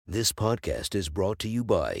This podcast is brought to you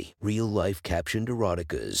by Real Life Captioned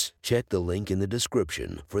Eroticas. Check the link in the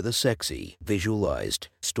description for the sexy, visualized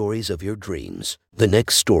stories of your dreams. The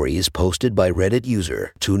next story is posted by Reddit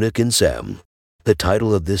user Tunic and Sam. The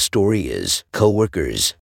title of this story is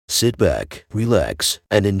Coworkers. Sit back, relax,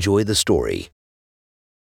 and enjoy the story.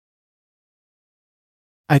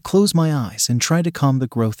 I close my eyes and try to calm the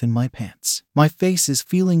growth in my pants. My face is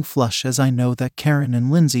feeling flush as I know that Karen and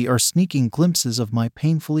Lindsay are sneaking glimpses of my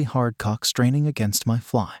painfully hard cock straining against my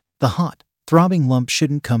fly. The hot, throbbing lump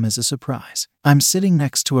shouldn't come as a surprise. I'm sitting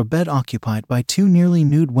next to a bed occupied by two nearly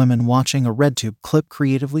nude women watching a RedTube clip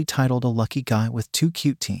creatively titled "A Lucky Guy with Two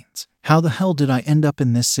Cute Teens." How the hell did I end up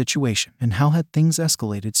in this situation, and how had things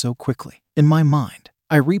escalated so quickly? In my mind,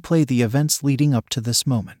 I replay the events leading up to this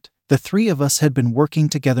moment. The three of us had been working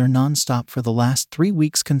together non-stop for the last 3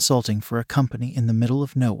 weeks consulting for a company in the middle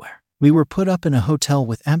of nowhere. We were put up in a hotel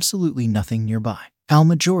with absolutely nothing nearby. Our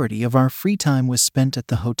majority of our free time was spent at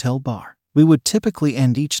the hotel bar. We would typically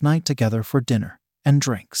end each night together for dinner and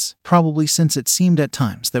drinks. Probably since it seemed at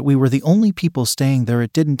times that we were the only people staying there,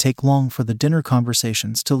 it didn't take long for the dinner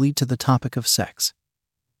conversations to lead to the topic of sex.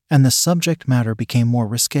 And the subject matter became more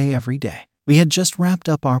risque every day. We had just wrapped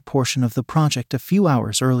up our portion of the project a few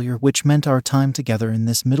hours earlier, which meant our time together in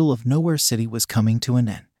this middle-of-nowhere city was coming to an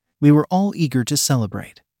end. We were all eager to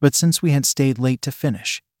celebrate, but since we had stayed late to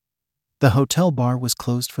finish, the hotel bar was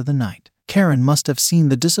closed for the night. Karen must have seen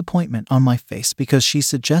the disappointment on my face because she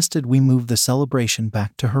suggested we move the celebration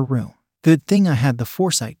back to her room. Good thing I had the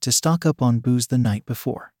foresight to stock up on booze the night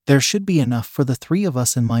before. There should be enough for the three of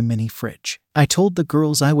us in my mini fridge. I told the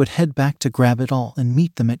girls I would head back to grab it all and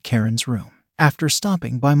meet them at Karen's room. After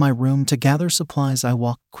stopping by my room to gather supplies, I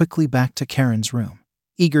walked quickly back to Karen's room,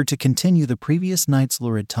 eager to continue the previous night's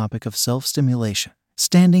lurid topic of self-stimulation.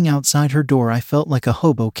 Standing outside her door, I felt like a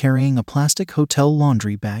hobo carrying a plastic hotel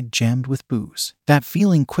laundry bag jammed with booze. That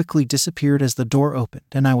feeling quickly disappeared as the door opened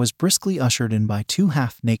and I was briskly ushered in by two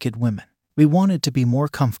half-naked women. We wanted to be more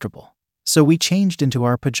comfortable, so we changed into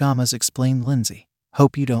our pajamas, explained Lindsay.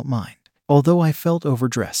 Hope you don't mind. Although I felt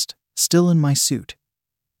overdressed, still in my suit,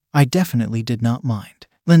 I definitely did not mind.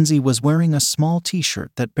 Lindsay was wearing a small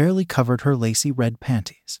t-shirt that barely covered her lacy red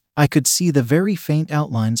panties. I could see the very faint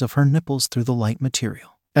outlines of her nipples through the light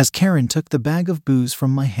material. As Karen took the bag of booze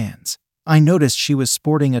from my hands, I noticed she was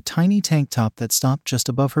sporting a tiny tank top that stopped just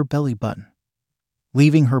above her belly button,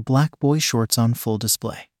 leaving her black boy shorts on full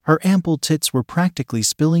display. Her ample tits were practically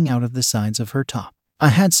spilling out of the sides of her top. I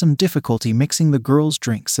had some difficulty mixing the girls'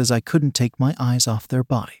 drinks as I couldn't take my eyes off their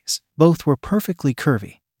bodies. Both were perfectly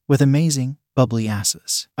curvy, with amazing, bubbly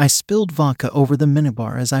asses. I spilled vodka over the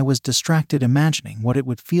minibar as I was distracted, imagining what it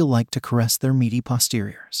would feel like to caress their meaty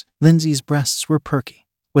posteriors. Lindsay's breasts were perky,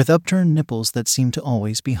 with upturned nipples that seemed to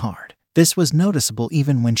always be hard. This was noticeable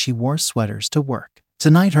even when she wore sweaters to work.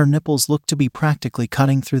 Tonight her nipples looked to be practically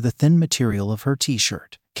cutting through the thin material of her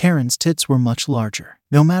t-shirt. Karen's tits were much larger.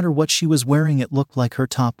 No matter what she was wearing, it looked like her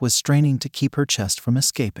top was straining to keep her chest from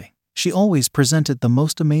escaping. She always presented the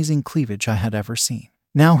most amazing cleavage I had ever seen.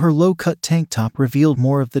 Now her low-cut tank top revealed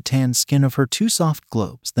more of the tan skin of her two soft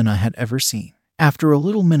globes than I had ever seen. After a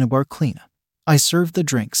little minibar cleanup, I served the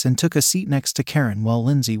drinks and took a seat next to Karen while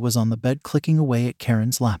Lindsay was on the bed clicking away at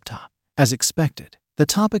Karen's laptop. As expected, the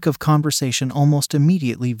topic of conversation almost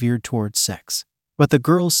immediately veered towards sex. But the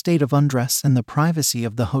girls' state of undress and the privacy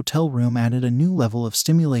of the hotel room added a new level of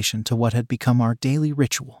stimulation to what had become our daily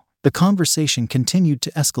ritual. The conversation continued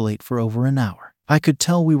to escalate for over an hour. I could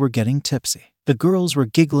tell we were getting tipsy. The girls were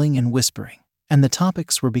giggling and whispering, and the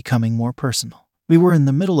topics were becoming more personal. We were in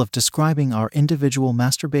the middle of describing our individual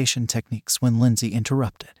masturbation techniques when Lindsay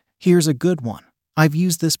interrupted. Here's a good one. I've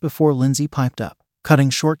used this before, Lindsay piped up,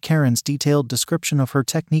 cutting short Karen's detailed description of her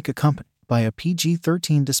technique, accompanied by a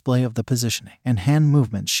PG-13 display of the positioning and hand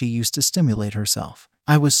movements she used to stimulate herself.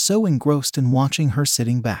 I was so engrossed in watching her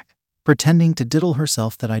sitting back, pretending to diddle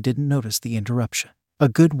herself, that I didn't notice the interruption. A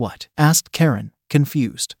good what? Asked Karen,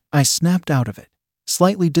 confused. I snapped out of it,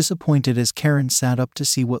 slightly disappointed as Karen sat up to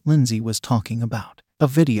see what Lindsay was talking about. A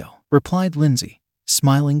video, replied Lindsay,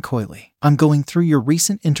 smiling coyly. I'm going through your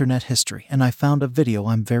recent internet history and I found a video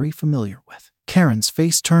I'm very familiar with. Karen's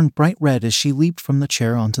face turned bright red as she leaped from the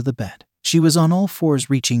chair onto the bed. She was on all fours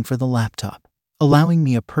reaching for the laptop, allowing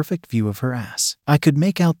me a perfect view of her ass. I could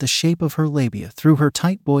make out the shape of her labia through her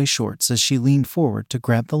tight boy shorts as she leaned forward to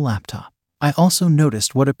grab the laptop. I also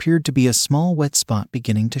noticed what appeared to be a small wet spot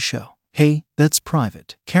beginning to show. Hey, that's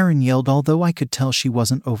private, Karen yelled, although I could tell she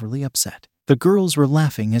wasn't overly upset. The girls were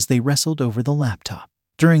laughing as they wrestled over the laptop.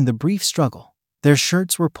 During the brief struggle, their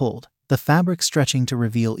shirts were pulled, the fabric stretching to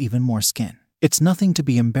reveal even more skin. It's nothing to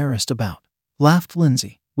be embarrassed about, laughed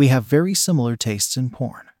Lindsay, We have very similar tastes in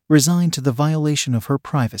porn. Resigned to the violation of her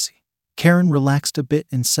privacy, Karen relaxed a bit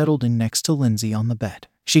and settled in next to Lindsay on the bed.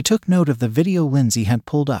 She took note of the video Lindsay had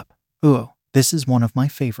pulled up. "Oh, this is one of my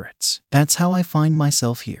favorites. That's how I find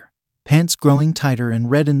myself here. Pants growing tighter and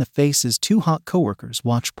red in the face as two hot coworkers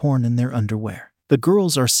watch porn in their underwear. The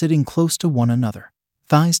girls are sitting close to one another,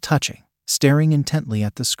 thighs touching, staring intently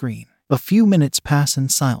at the screen. A few minutes pass in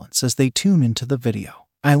silence as they tune into the video.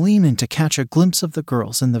 I lean in to catch a glimpse of the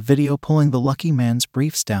girls in the video pulling the lucky man's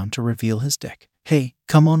briefs down to reveal his dick. "Hey,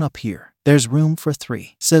 come on up here. There's room for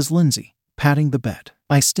 3, says Lindsay, patting the bed.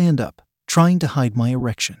 I stand up, trying to hide my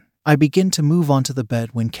erection. I begin to move onto the bed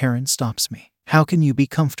when Karen stops me. "How can you be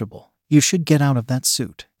comfortable? You should get out of that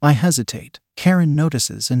suit." I hesitate. Karen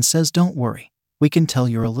notices and says, "Don't worry. We can tell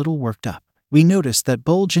you're a little worked up. We noticed that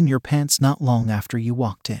bulge in your pants not long after you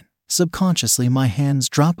walked in." Subconsciously, my hands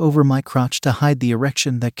drop over my crotch to hide the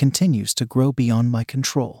erection that continues to grow beyond my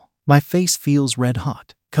control. My face feels red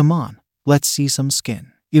hot. "Come on, let's see some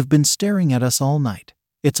skin. You've been staring at us all night.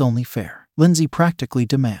 It's only fair," Lindsay practically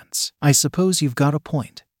demands. "I suppose you've got a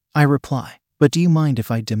point," I reply. "But do you mind if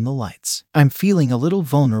I dim the lights? I'm feeling a little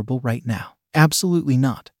vulnerable right now." "Absolutely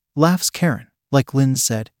not," laughs Karen. "Like Lynn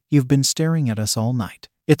said, you've been staring at us all night.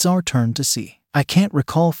 It's our turn to see." I can't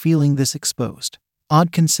recall feeling this exposed.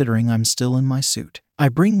 Odd considering I'm still in my suit. I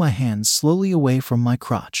bring my hands slowly away from my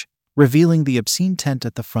crotch, revealing the obscene tent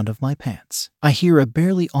at the front of my pants. I hear a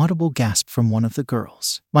barely audible gasp from one of the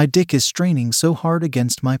girls. My dick is straining so hard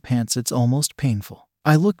against my pants it's almost painful.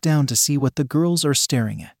 I look down to see what the girls are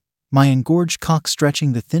staring at, my engorged cock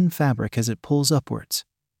stretching the thin fabric as it pulls upwards,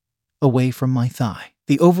 away from my thigh.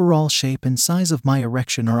 The overall shape and size of my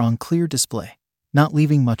erection are on clear display, not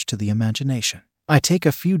leaving much to the imagination. I take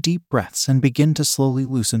a few deep breaths and begin to slowly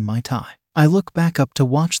loosen my tie. I look back up to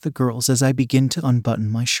watch the girls as I begin to unbutton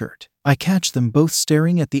my shirt. I catch them both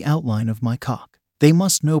staring at the outline of my cock. They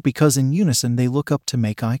must know because in unison they look up to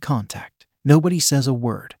make eye contact. Nobody says a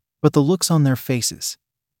word, but the looks on their faces,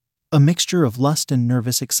 a mixture of lust and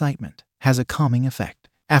nervous excitement, has a calming effect.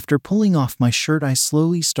 After pulling off my shirt, I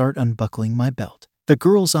slowly start unbuckling my belt. The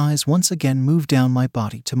girl's eyes once again move down my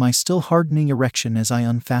body to my still hardening erection as I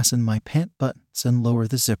unfasten my pant buttons and lower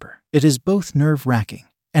the zipper. It is both nerve-wracking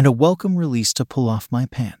and a welcome release to pull off my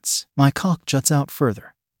pants. My cock juts out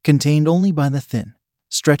further, contained only by the thin,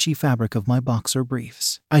 stretchy fabric of my boxer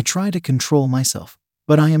briefs. I try to control myself,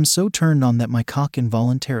 but I am so turned on that my cock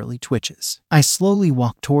involuntarily twitches. I slowly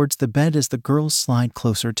walk towards the bed as the girls slide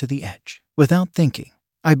closer to the edge. Without thinking,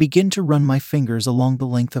 I begin to run my fingers along the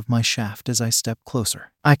length of my shaft as I step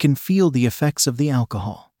closer. I can feel the effects of the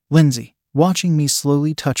alcohol. Lindsay, watching me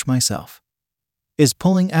slowly touch myself, is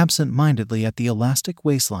pulling absent-mindedly at the elastic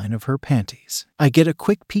waistline of her panties. I get a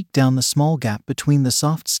quick peek down the small gap between the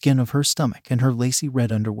soft skin of her stomach and her lacy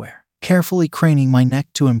red underwear. Carefully craning my neck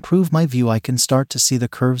to improve my view, I can start to see the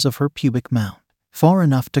curves of her pubic mound, far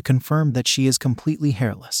enough to confirm that she is completely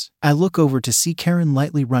hairless. I look over to see Karen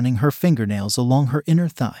lightly running her fingernails along her inner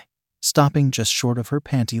thigh, stopping just short of her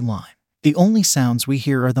panty line. The only sounds we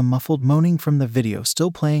hear are the muffled moaning from the video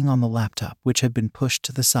still playing on the laptop, which had been pushed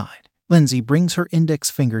to the side. Lindsay brings her index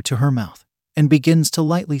finger to her mouth and begins to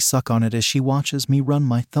lightly suck on it as she watches me run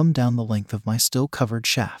my thumb down the length of my still-covered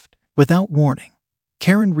shaft. Without warning,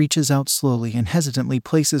 Karen reaches out slowly and hesitantly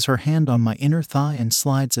places her hand on my inner thigh and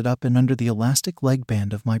slides it up and under the elastic leg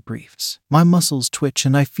band of my briefs. My muscles twitch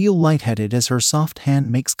and I feel lightheaded as her soft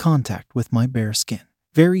hand makes contact with my bare skin.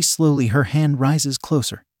 Very slowly her hand rises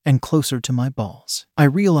closer and closer to my balls. I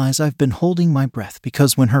realize I've been holding my breath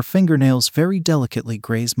because when her fingernails very delicately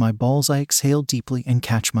graze my balls, I exhale deeply and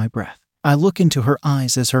catch my breath. I look into her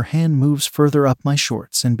eyes as her hand moves further up my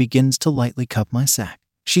shorts and begins to lightly cup my sack.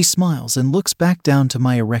 She smiles and looks back down to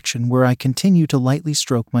my erection where I continue to lightly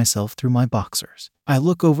stroke myself through my boxers. I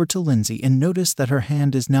look over to Lindsay and notice that her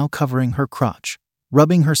hand is now covering her crotch,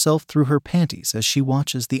 rubbing herself through her panties as she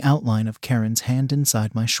watches the outline of Karen's hand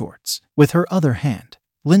inside my shorts. With her other hand,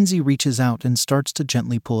 Lindsay reaches out and starts to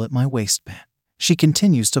gently pull at my waistband. She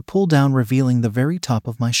continues to pull down, revealing the very top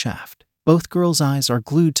of my shaft. Both girls' eyes are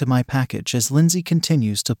glued to my package as Lindsay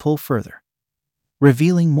continues to pull further,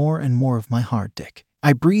 revealing more and more of my hard dick.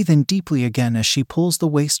 I breathe in deeply again as she pulls the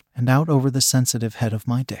waistband out over the sensitive head of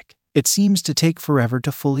my dick. It seems to take forever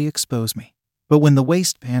to fully expose me, but when the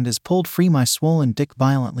waistband is pulled free, my swollen dick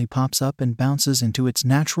violently pops up and bounces into its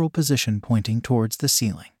natural position, pointing towards the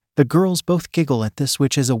ceiling. The girls both giggle at this,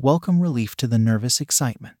 which is a welcome relief to the nervous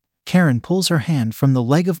excitement. Karen pulls her hand from the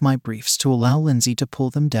leg of my briefs to allow Lindsay to pull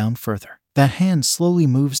them down further. That hand slowly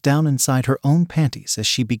moves down inside her own panties as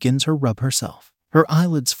she begins her rub herself. Her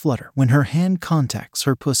eyelids flutter when her hand contacts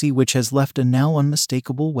her pussy, which has left a now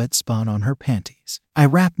unmistakable wet spot on her panties. I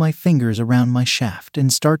wrap my fingers around my shaft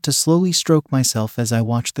and start to slowly stroke myself as I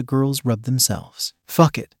watch the girls rub themselves.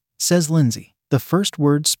 "Fuck it," says Lindsay, the first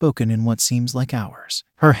word spoken in what seems like hours.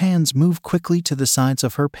 Her hands move quickly to the sides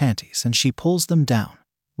of her panties and she pulls them down,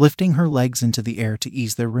 lifting her legs into the air to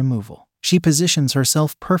ease their removal. She positions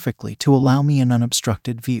herself perfectly to allow me an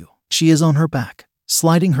unobstructed view. She is on her back,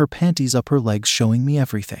 sliding her panties up her legs, showing me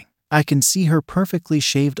everything. I can see her perfectly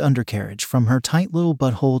shaved undercarriage from her tight little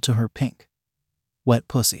butthole to her pink, wet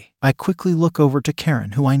pussy. I quickly look over to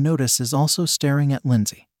Karen, who I notice is also staring at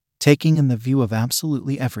Lindsay, taking in the view of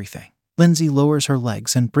absolutely everything. Lindsay lowers her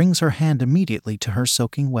legs and brings her hand immediately to her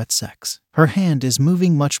soaking wet sex. Her hand is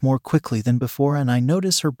moving much more quickly than before and I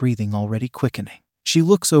notice her breathing already quickening. She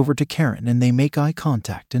looks over to Karen and they make eye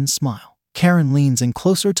contact and smile. Karen leans in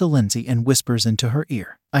closer to Lindsay and whispers into her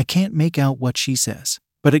ear. I can't make out what she says,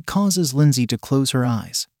 but it causes Lindsay to close her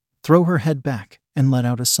eyes, throw her head back, and let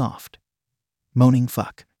out a soft, moaning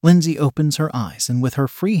fuck. Lindsay opens her eyes and with her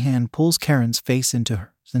free hand pulls Karen's face into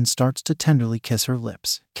hers and starts to tenderly kiss her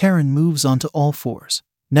lips. Karen moves onto all fours,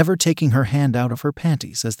 never taking her hand out of her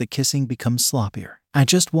panties as the kissing becomes sloppier. I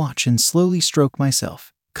just watch and slowly stroke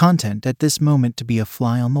myself, content at this moment to be a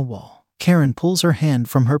fly on the wall. Karen pulls her hand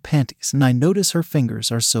from her panties and I notice her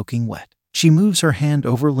fingers are soaking wet. She moves her hand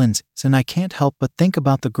over Lindsay's and I can't help but think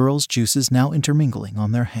about the girls' juices now intermingling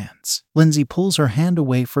on their hands. Lindsay pulls her hand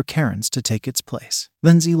away for Karen's to take its place.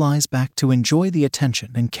 Lindsay lies back to enjoy the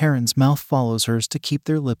attention and Karen's mouth follows hers to keep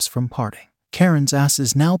their lips from parting. Karen's ass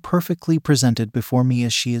is now perfectly presented before me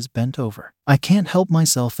as she is bent over. I can't help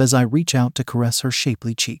myself as I reach out to caress her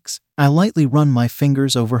shapely cheeks. I lightly run my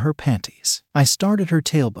fingers over her panties. I start at her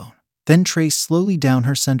tailbone, then trace slowly down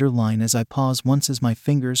her center line as I pause once as my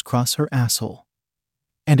fingers cross her asshole,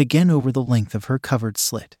 and again over the length of her covered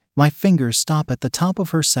slit. My fingers stop at the top of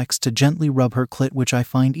her sex to gently rub her clit, which I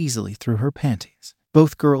find easily through her panties.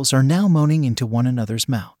 Both girls are now moaning into one another's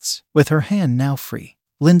mouths. With her hand now free,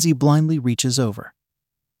 Lindsay blindly reaches over,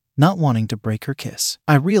 not wanting to break her kiss.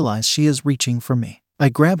 I realize she is reaching for me. I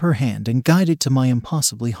grab her hand and guide it to my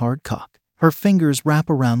impossibly hard cock. Her fingers wrap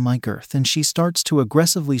around my girth and she starts to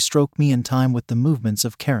aggressively stroke me in time with the movements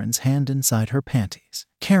of Karen's hand inside her panties.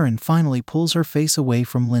 Karen finally pulls her face away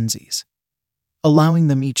from Lindsay's, allowing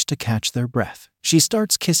them each to catch their breath. She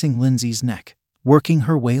starts kissing Lindsay's neck, working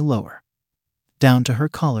her way lower, down to her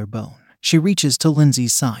collarbone. She reaches to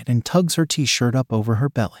Lindsay's side and tugs her t-shirt up over her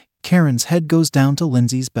belly. Karen's head goes down to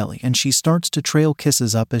Lindsay's belly and she starts to trail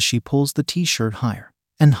kisses up as she pulls the t-shirt higher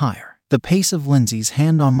and higher. The pace of Lindsay's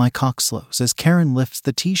hand on my cock slows as Karen lifts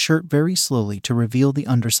the t-shirt very slowly to reveal the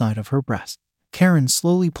underside of her breast. Karen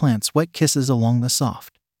slowly plants wet kisses along the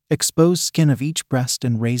soft, exposed skin of each breast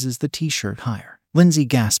and raises the t-shirt higher. Lindsay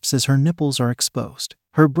gasps as her nipples are exposed.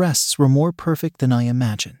 Her breasts were more perfect than I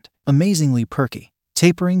imagined, amazingly perky,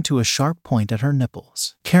 tapering to a sharp point at her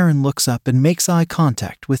nipples. Karen looks up and makes eye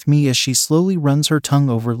contact with me as she slowly runs her tongue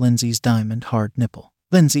over Lindsay's diamond-hard nipple.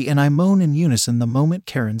 Lindsay and I moan in unison the moment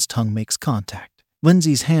Karen's tongue makes contact.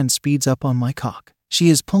 Lindsay's hand speeds up on my cock. She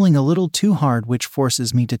is pulling a little too hard, which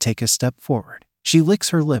forces me to take a step forward. She licks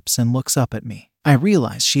her lips and looks up at me. I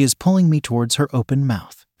realize she is pulling me towards her open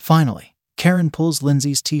mouth. Finally, Karen pulls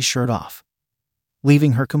Lindsay's t-shirt off,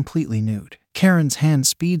 leaving her completely nude. Karen's hand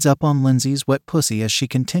speeds up on Lindsay's wet pussy as she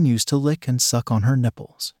continues to lick and suck on her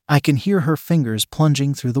nipples. I can hear her fingers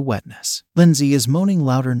plunging through the wetness. Lindsay is moaning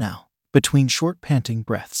louder now, between short panting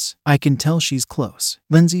breaths. I can tell she's close.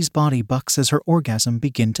 Lindsay's body bucks as her orgasm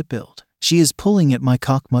begins to build. She is pulling at my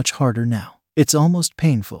cock much harder now. It's almost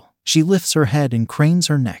painful. She lifts her head and cranes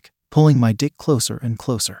her neck, pulling my dick closer and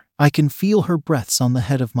closer. I can feel her breaths on the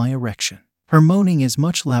head of my erection. Her moaning is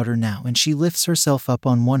much louder now and she lifts herself up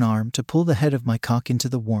on one arm to pull the head of my cock into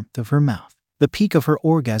the warmth of her mouth. The peak of her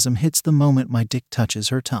orgasm hits the moment my dick touches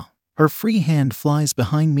her tongue. Her free hand flies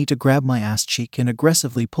behind me to grab my ass cheek and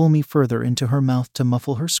aggressively pull me further into her mouth to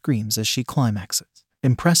muffle her screams as she climaxes.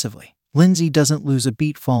 Impressively, Lindsay doesn't lose a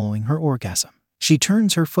beat following her orgasm. She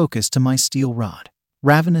turns her focus to my steel rod,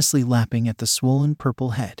 ravenously lapping at the swollen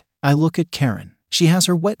purple head. I look at Karen. She has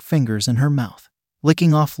her wet fingers in her mouth,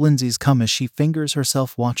 licking off Lindsay's cum as she fingers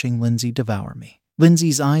herself, watching Lindsay devour me.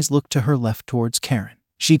 Lindsay's eyes look to her left towards Karen.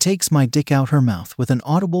 She takes my dick out her mouth with an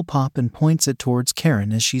audible pop and points it towards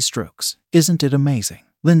Karen as she strokes. Isn't it amazing?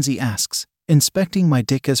 Lindsay asks, inspecting my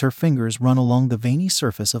dick as her fingers run along the veiny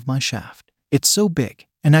surface of my shaft. It's so big,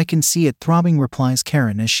 and I can see it throbbing, replies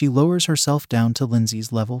Karen as she lowers herself down to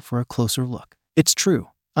Lindsay's level for a closer look. It's true.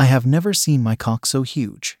 I have never seen my cock so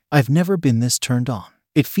huge. I've never been this turned on.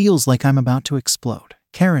 It feels like I'm about to explode.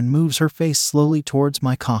 Karen moves her face slowly towards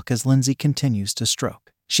my cock as Lindsay continues to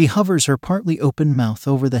stroke. She hovers her partly open mouth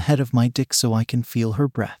over the head of my dick so I can feel her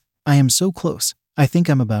breath. I am so close, I think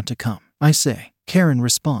I'm about to come, I say. Karen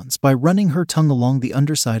responds by running her tongue along the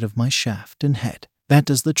underside of my shaft and head. That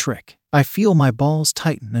does the trick. I feel my balls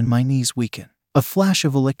tighten and my knees weaken. A flash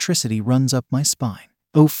of electricity runs up my spine.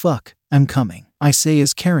 Oh fuck, I'm coming, I say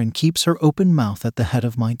as Karen keeps her open mouth at the head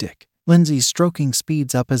of my dick. Lindsay's stroking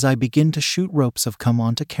speeds up as I begin to shoot ropes of cum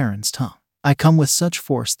onto Karen's tongue. I come with such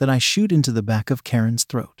force that I shoot into the back of Karen's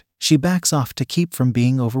throat. She backs off to keep from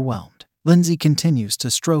being overwhelmed. Lindsay continues to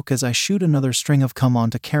stroke as I shoot another string of cum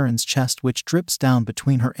onto Karen's chest, which drips down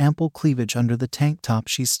between her ample cleavage under the tank top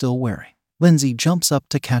she's still wearing. Lindsay jumps up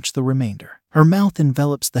to catch the remainder. Her mouth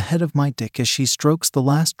envelops the head of my dick as she strokes the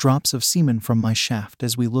last drops of semen from my shaft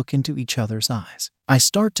as we look into each other's eyes. I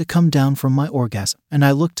start to come down from my orgasm, and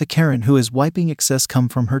I look to Karen, who is wiping excess cum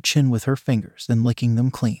from her chin with her fingers and licking them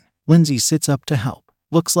clean. Lindsay sits up to help.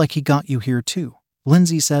 Looks like he got you here too,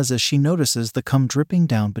 Lindsay says as she notices the cum dripping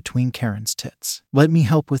down between Karen's tits. Let me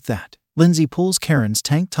help with that. Lindsay pulls Karen's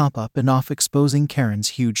tank top up and off, exposing Karen's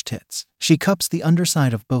huge tits. She cups the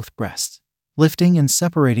underside of both breasts, lifting and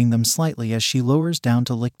separating them slightly as she lowers down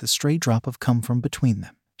to lick the stray drop of cum from between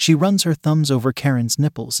them. She runs her thumbs over Karen's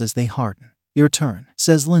nipples as they harden. Your turn,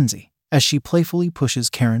 says Lindsay, as she playfully pushes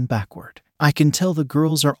Karen backward. I can tell the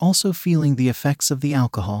girls are also feeling the effects of the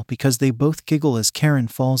alcohol because they both giggle as Karen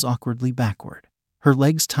falls awkwardly backward, her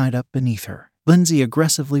legs tied up beneath her. Lindsay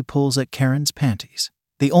aggressively pulls at Karen's panties,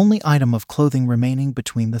 the only item of clothing remaining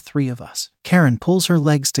between the three of us. Karen pulls her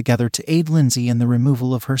legs together to aid Lindsay in the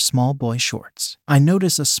removal of her small boy shorts. I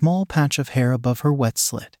notice a small patch of hair above her wet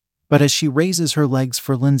slit, but as she raises her legs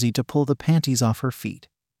for Lindsay to pull the panties off her feet,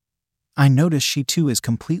 I notice she too is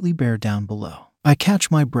completely bare down below. I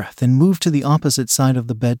catch my breath and move to the opposite side of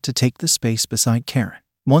the bed to take the space beside Karen.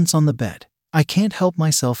 Once on the bed, I can't help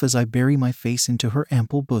myself as I bury my face into her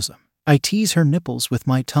ample bosom. I tease her nipples with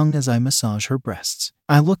my tongue as I massage her breasts.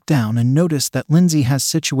 I look down and notice that Lindsay has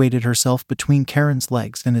situated herself between Karen's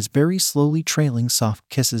legs and is very slowly trailing soft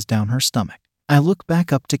kisses down her stomach. I look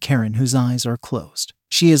back up to Karen, whose eyes are closed.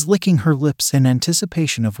 She is licking her lips in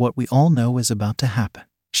anticipation of what we all know is about to happen.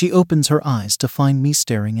 She opens her eyes to find me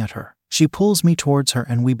staring at her. She pulls me towards her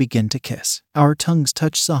and we begin to kiss. Our tongues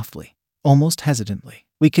touch softly, almost hesitantly.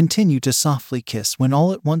 We continue to softly kiss when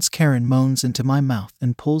all at once Karen moans into my mouth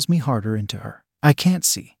and pulls me harder into her. I can't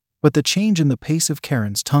see, but the change in the pace of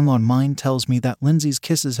Karen's tongue on mine tells me that Lindsay's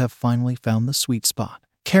kisses have finally found the sweet spot.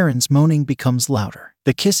 Karen's moaning becomes louder.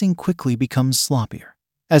 The kissing quickly becomes sloppier,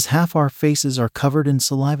 as half our faces are covered in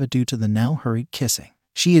saliva due to the now hurried kissing.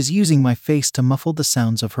 She is using my face to muffle the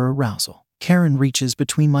sounds of her arousal. Karen reaches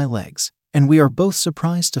between my legs, and we are both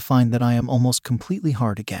surprised to find that I am almost completely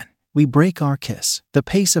hard again. We break our kiss. The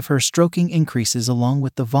pace of her stroking increases along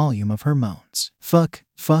with the volume of her moans. Fuck,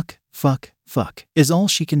 fuck, fuck, fuck, is all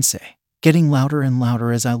she can say, getting louder and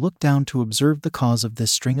louder as I look down to observe the cause of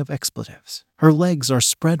this string of expletives. Her legs are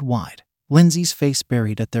spread wide, Lindsay's face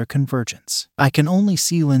buried at their convergence. I can only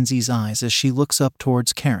see Lindsay's eyes as she looks up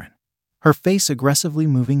towards Karen, her face aggressively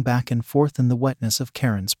moving back and forth in the wetness of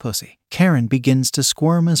Karen's pussy. Karen begins to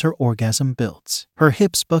squirm as her orgasm builds. Her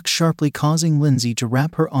hips buck sharply, causing Lindsay to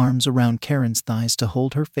wrap her arms around Karen's thighs to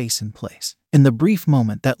hold her face in place. In the brief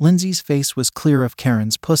moment that Lindsay's face was clear of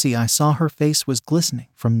Karen's pussy, I saw her face was glistening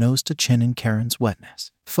from nose to chin in Karen's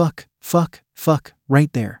wetness. Fuck, fuck, fuck,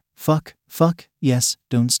 right there. Fuck, fuck, yes,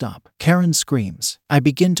 don't stop. Karen screams. I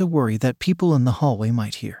begin to worry that people in the hallway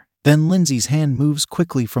might hear. Then Lindsay's hand moves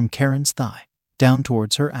quickly from Karen's thigh, down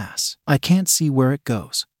towards her ass. I can't see where it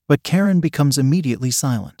goes, but Karen becomes immediately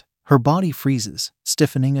silent. Her body freezes,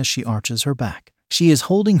 stiffening as she arches her back. She is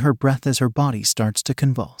holding her breath as her body starts to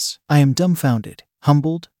convulse. I am dumbfounded,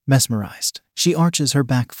 humbled, mesmerized. She arches her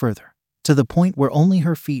back further, to the point where only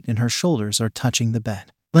her feet and her shoulders are touching the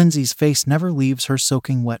bed. Lindsay's face never leaves her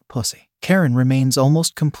soaking wet pussy. Karen remains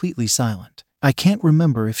almost completely silent. I can't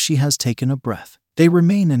remember if she has taken a breath. They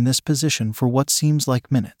remain in this position for what seems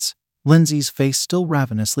like minutes, Lindsay's face still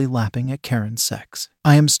ravenously lapping at Karen's sex.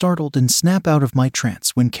 I am startled and snap out of my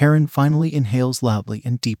trance when Karen finally inhales loudly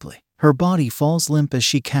and deeply. Her body falls limp as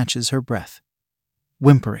she catches her breath,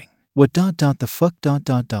 whimpering. What the fuck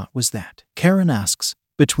was that? Karen asks,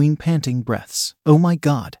 between panting breaths. Oh my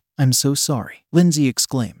god, I'm so sorry, Lindsay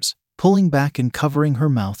exclaims, pulling back and covering her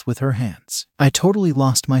mouth with her hands. I totally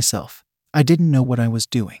lost myself. I didn't know what I was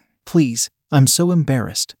doing. Please, I'm so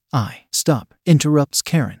embarrassed. Stop, interrupts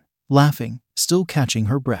Karen, laughing, still catching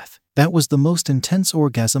her breath. That was the most intense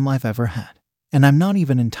orgasm I've ever had, and I'm not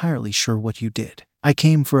even entirely sure what you did. I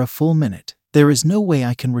came for a full minute, There is no way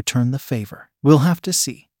I can return the favor. We'll have to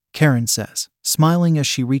see, Karen says, smiling as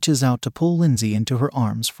she reaches out to pull Lindsay into her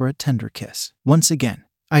arms for a tender kiss. Once again,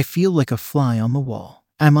 I feel like a fly on the wall.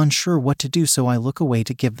 I'm unsure what to do, so I look away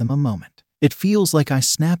to give them a moment. It feels like I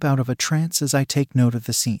snap out of a trance as I take note of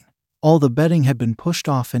the scene. All the bedding had been pushed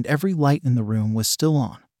off and every light in the room was still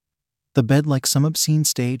on. The bed like some obscene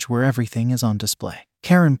stage where everything is on display.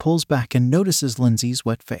 Karen pulls back and notices Lindsay's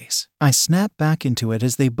wet face. I snap back into it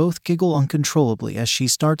as they both giggle uncontrollably as she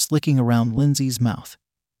starts licking around Lindsay's mouth,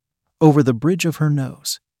 over the bridge of her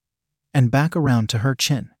nose, and back around to her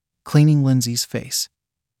chin, cleaning Lindsay's face,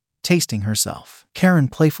 tasting herself. Karen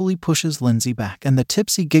playfully pushes Lindsay back and the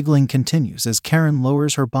tipsy giggling continues as Karen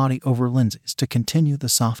lowers her body over Lindsay's to continue the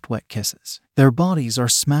soft wet kisses. Their bodies are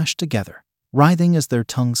smashed together, writhing as their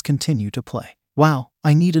tongues continue to play. Wow,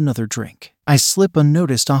 I need another drink. I slip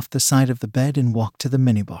unnoticed off the side of the bed and walk to the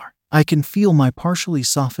minibar. I can feel my partially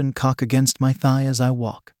softened cock against my thigh as I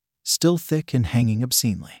walk, still thick and hanging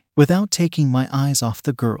obscenely. Without taking my eyes off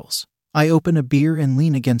the girls, I open a beer and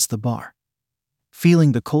lean against the bar,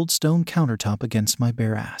 feeling the cold stone countertop against my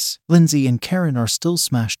bare ass. Lindsay and Karen are still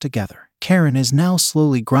smashed together. Karen is now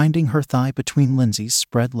slowly grinding her thigh between Lindsay's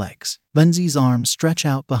spread legs. Lindsay's arms stretch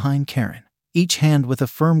out behind Karen, each hand with a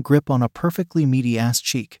firm grip on a perfectly meaty ass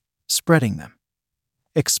cheek, spreading them,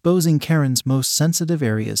 exposing Karen's most sensitive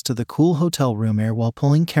areas to the cool hotel room air while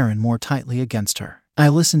pulling Karen more tightly against her. I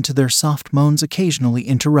listen to their soft moans, occasionally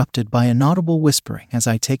interrupted by inaudible whispering as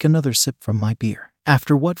I take another sip from my beer.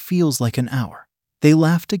 After what feels like an hour, they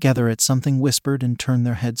laugh together at something whispered and turn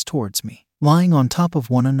their heads towards me. Lying on top of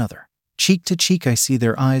one another, cheek to cheek, I see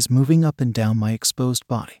their eyes moving up and down my exposed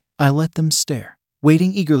body. I let them stare,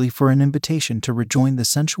 waiting eagerly for an invitation to rejoin the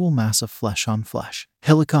sensual mass of flesh on flesh.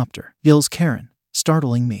 Helicopter, yells Karen,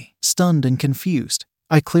 startling me. Stunned and confused,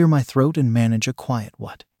 I clear my throat and manage a quiet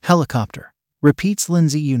what? Helicopter, repeats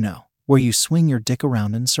Lindsay. You know, where you swing your dick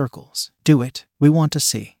around in circles. Do it, we want to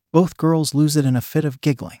see. Both girls lose it in a fit of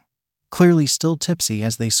giggling, clearly still tipsy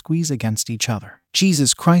as they squeeze against each other.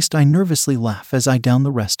 Jesus Christ, I nervously laugh as I down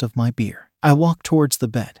the rest of my beer. I walk towards the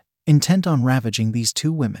bed, intent on ravaging these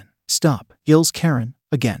two women. Stop, yells Karen,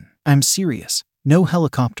 again. I'm serious. No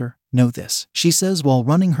helicopter, no this, she says while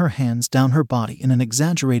running her hands down her body in an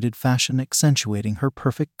exaggerated fashion accentuating her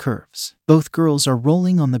perfect curves. Both girls are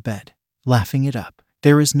rolling on the bed, laughing it up.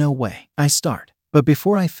 There is no way. I start, but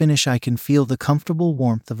before I finish I can feel the comfortable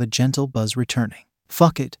warmth of a gentle buzz returning.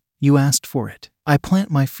 Fuck it, you asked for it. I plant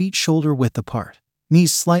my feet shoulder width apart,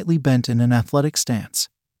 knees slightly bent in an athletic stance,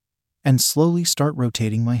 and slowly start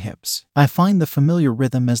rotating my hips. I find the familiar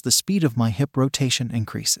rhythm as the speed of my hip rotation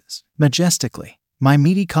increases. Majestically, my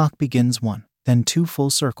meaty cock begins one, then two full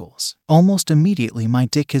circles. Almost immediately my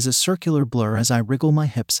dick is a circular blur as I wriggle my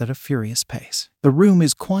hips at a furious pace. The room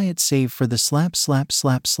is quiet save for the slap slap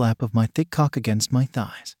slap slap of my thick cock against my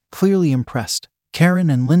thighs. Clearly impressed, Karen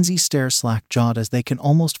and Lindsay stare slack-jawed as they can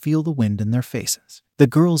almost feel the wind in their faces. The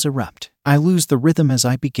girls erupt. I lose the rhythm as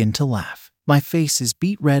I begin to laugh. My face is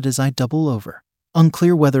beet red as I double over,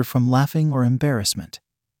 unclear whether from laughing or embarrassment.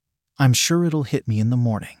 I'm sure it'll hit me in the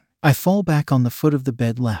morning. I fall back on the foot of the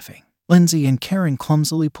bed laughing. Lindsay and Karen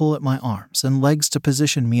clumsily pull at my arms and legs to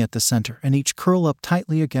position me at the center and each curl up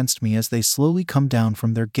tightly against me as they slowly come down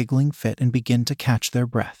from their giggling fit and begin to catch their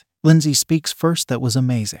breath. Lindsay speaks first. That was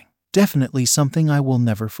amazing. Definitely something I will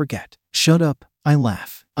never forget. Shut up, I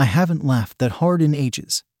laugh. I haven't laughed that hard in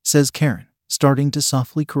ages, says Karen, starting to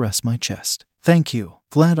softly caress my chest. Thank you.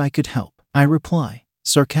 Glad I could help, I reply,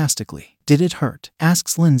 sarcastically. Did it hurt?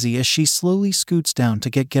 Asks Lindsay as she slowly scoots down to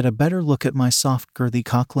get a better look at my soft girthy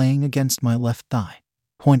cock laying against my left thigh,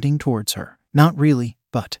 pointing towards her. Not really,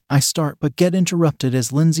 but I start but get interrupted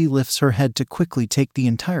as Lindsay lifts her head to quickly take the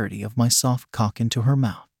entirety of my soft cock into her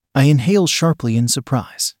mouth. I inhale sharply in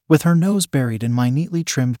surprise. With her nose buried in my neatly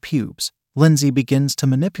trimmed pubes, Lindsay begins to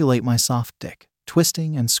manipulate my soft dick,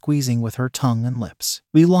 twisting and squeezing with her tongue and lips.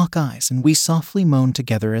 We lock eyes and we softly moan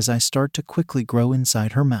together as I start to quickly grow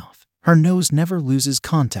inside her mouth. Her nose never loses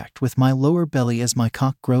contact with my lower belly as my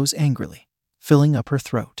cock grows angrily, filling up her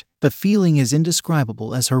throat. The feeling is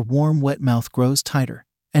indescribable as her warm, wet mouth grows tighter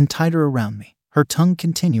and tighter around me, her tongue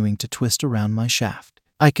continuing to twist around my shaft.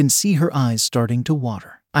 I can see her eyes starting to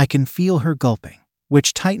water. I can feel her gulping,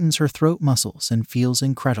 which tightens her throat muscles and feels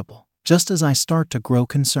incredible. Just as I start to grow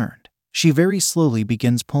concerned, she very slowly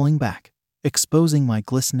begins pulling back, exposing my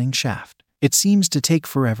glistening shaft. It seems to take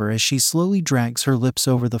forever as she slowly drags her lips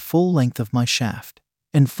over the full length of my shaft,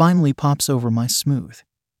 and finally pops over my smooth,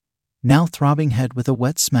 now throbbing head with a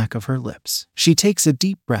wet smack of her lips. She takes a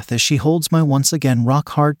deep breath as she holds my once again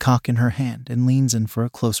rock-hard cock in her hand and leans in for a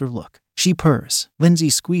closer look. She purrs. Lindsay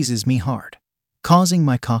squeezes me hard, causing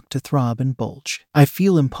my cock to throb and bulge. I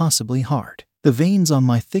feel impossibly hard. The veins on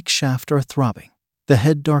my thick shaft are throbbing, the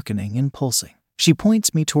head darkening and pulsing. She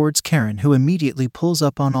points me towards Karen, who immediately pulls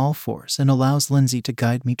up on all fours and allows Lindsay to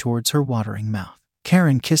guide me towards her watering mouth.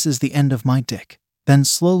 Karen kisses the end of my dick, then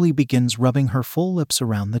slowly begins rubbing her full lips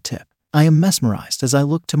around the tip. I am mesmerized as I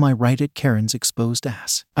look to my right at Karen's exposed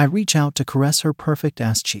ass. I reach out to caress her perfect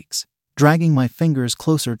ass cheeks, dragging my fingers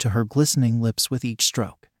closer to her glistening lips with each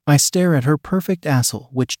stroke. I stare at her perfect asshole,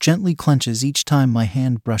 which gently clenches each time my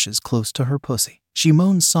hand brushes close to her pussy. She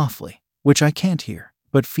moans softly, which I can't hear,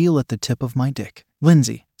 but feel at the tip of my dick.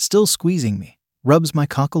 Lindsay, still squeezing me, rubs my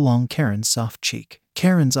cock along Karen's soft cheek.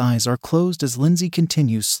 Karen's eyes are closed as Lindsay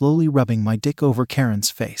continues slowly rubbing my dick over Karen's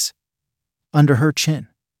face, under her chin,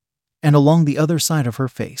 and along the other side of her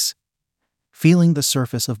face, feeling the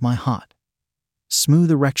surface of my hot, smooth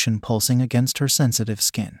erection pulsing against her sensitive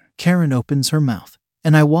skin. Karen opens her mouth,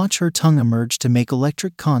 and I watch her tongue emerge to make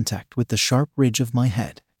electric contact with the sharp ridge of my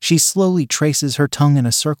head. She slowly traces her tongue in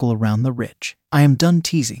a circle around the ridge. I am done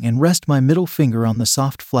teasing and rest my middle finger on the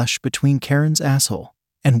soft flesh between Karen's asshole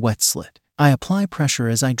and wet slit. I apply pressure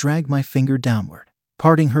as I drag my finger downward,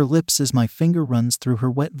 parting her lips as my finger runs through her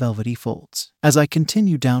wet velvety folds. As I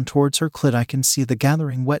continue down towards her clit, I can see the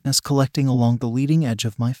gathering wetness collecting along the leading edge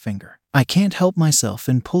of my finger. I can't help myself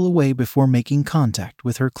and pull away before making contact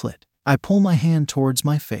with her clit. I pull my hand towards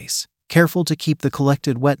my face, careful to keep the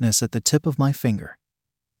collected wetness at the tip of my finger,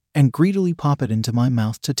 and greedily pop it into my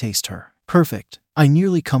mouth to taste her. Perfect. I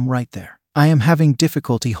nearly come right there. I am having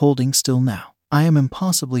difficulty holding still now. I am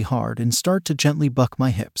impossibly hard and start to gently buck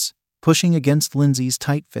my hips, pushing against Lindsay's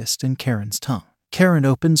tight fist and Karen's tongue. Karen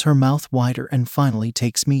opens her mouth wider and finally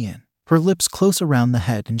takes me in. Her lips close around the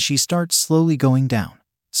head and she starts slowly going down,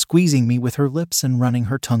 squeezing me with her lips and running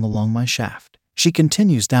her tongue along my shaft. She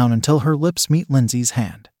continues down until her lips meet Lindsay's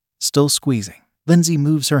hand, still squeezing. Lindsay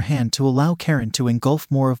moves her hand to allow Karen to engulf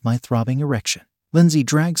more of my throbbing erection. Lindsay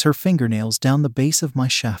drags her fingernails down the base of my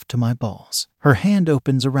shaft to my balls. Her hand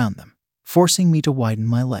opens around them, forcing me to widen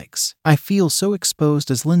my legs. I feel so exposed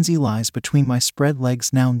as Lindsay lies between my spread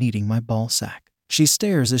legs, now kneading my ball sack. She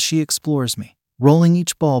stares as she explores me, rolling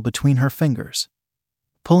each ball between her fingers,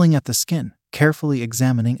 pulling at the skin, carefully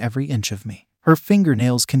examining every inch of me. Her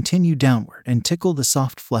fingernails continue downward and tickle the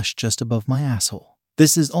soft flesh just above my asshole.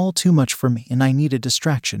 This is all too much for me and I need a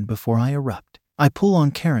distraction before I erupt. I pull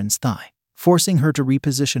on Karen's thigh, forcing her to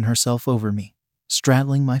reposition herself over me,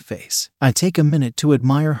 straddling my face. I take a minute to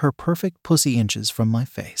admire her perfect pussy inches from my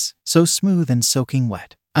face, so smooth and soaking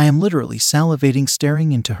wet. I am literally salivating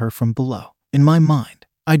staring into her from below. In my mind,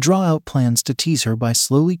 I draw out plans to tease her by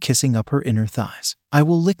slowly kissing up her inner thighs. I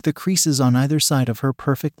will lick the creases on either side of her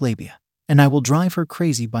perfect labia, and I will drive her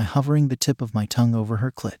crazy by hovering the tip of my tongue over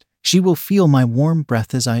her clit. She will feel my warm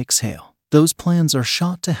breath as I exhale. Those plans are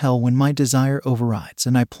shot to hell when my desire overrides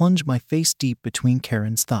and I plunge my face deep between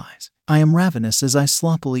Karen's thighs. I am ravenous as I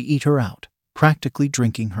sloppily eat her out, practically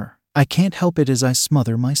drinking her. I can't help it as I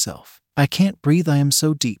smother myself. I can't breathe, I am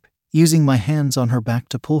so deep, using my hands on her back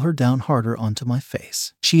to pull her down harder onto my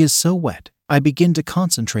face. She is so wet, I begin to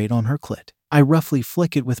concentrate on her clit. I roughly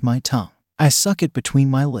flick it with my tongue. I suck it between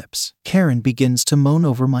my lips. Karen begins to moan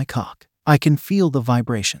over my cock. I can feel the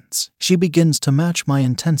vibrations. She begins to match my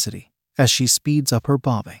intensity as she speeds up her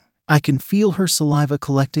bobbing. I can feel her saliva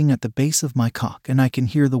collecting at the base of my cock and I can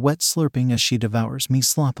hear the wet slurping as she devours me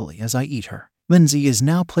sloppily as I eat her. Lindsay is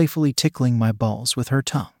now playfully tickling my balls with her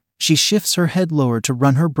tongue. She shifts her head lower to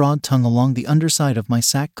run her broad tongue along the underside of my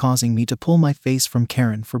sack, causing me to pull my face from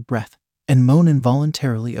Karen for breath and moan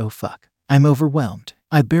involuntarily, "Oh fuck." I'm overwhelmed.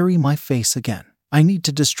 I bury my face again. I need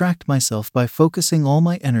to distract myself by focusing all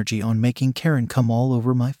my energy on making Karen come all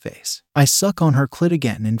over my face. I suck on her clit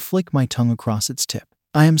again and flick my tongue across its tip.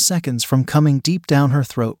 I am seconds from coming deep down her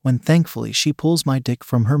throat when thankfully she pulls my dick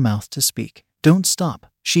from her mouth to speak. "Don't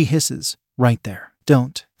stop," she hisses, right there.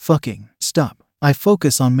 "Don't fucking stop." I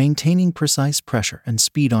focus on maintaining precise pressure and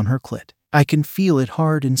speed on her clit. I can feel it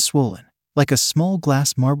hard and swollen, like a small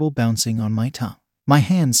glass marble bouncing on my tongue. My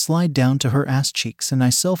hands slide down to her ass cheeks and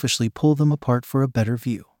I selfishly pull them apart for a better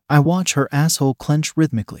view. I watch her asshole clench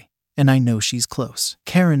rhythmically, and I know she's close.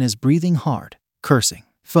 Karen is breathing hard, cursing.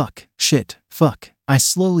 "Fuck, shit, fuck." I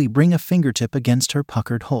slowly bring a fingertip against her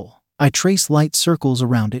puckered hole. I trace light circles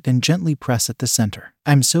around it and gently press at the center.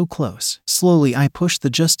 I'm so close. Slowly I push the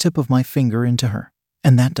just tip of my finger into her,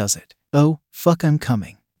 and that does it. "Oh, fuck, I'm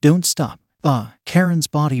coming. Don't stop." Karen's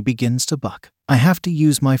body begins to buck. I have to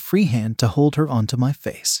use my free hand to hold her onto my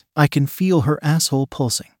face. I can feel her asshole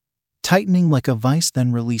pulsing, tightening like a vice,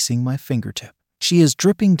 then releasing my fingertip. She is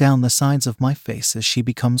dripping down the sides of my face as she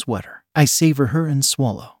becomes wetter. I savor her and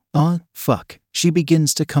swallow. Fuck. She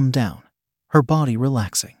begins to come down, her body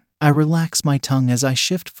relaxing. I relax my tongue as I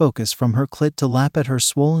shift focus from her clit to lap at her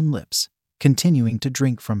swollen lips, continuing to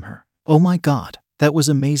drink from her. Oh my god, that was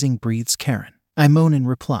amazing, breathes Karen. I moan in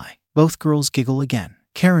reply. Both girls giggle again.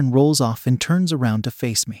 Karen rolls off and turns around to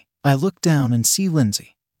face me. I look down and see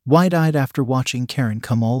Lindsay, wide-eyed after watching Karen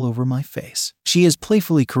come all over my face. She is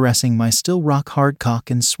playfully caressing my still rock-hard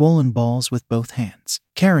cock and swollen balls with both hands.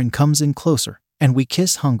 Karen comes in closer, and we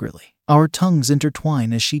kiss hungrily. Our tongues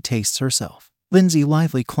intertwine as she tastes herself. Lindsay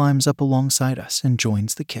lively climbs up alongside us and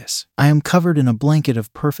joins the kiss. I am covered in a blanket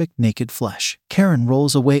of perfect naked flesh. Karen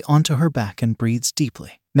rolls away onto her back and breathes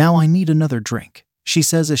deeply. Now I need another drink, she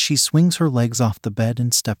says as she swings her legs off the bed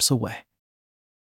and steps away.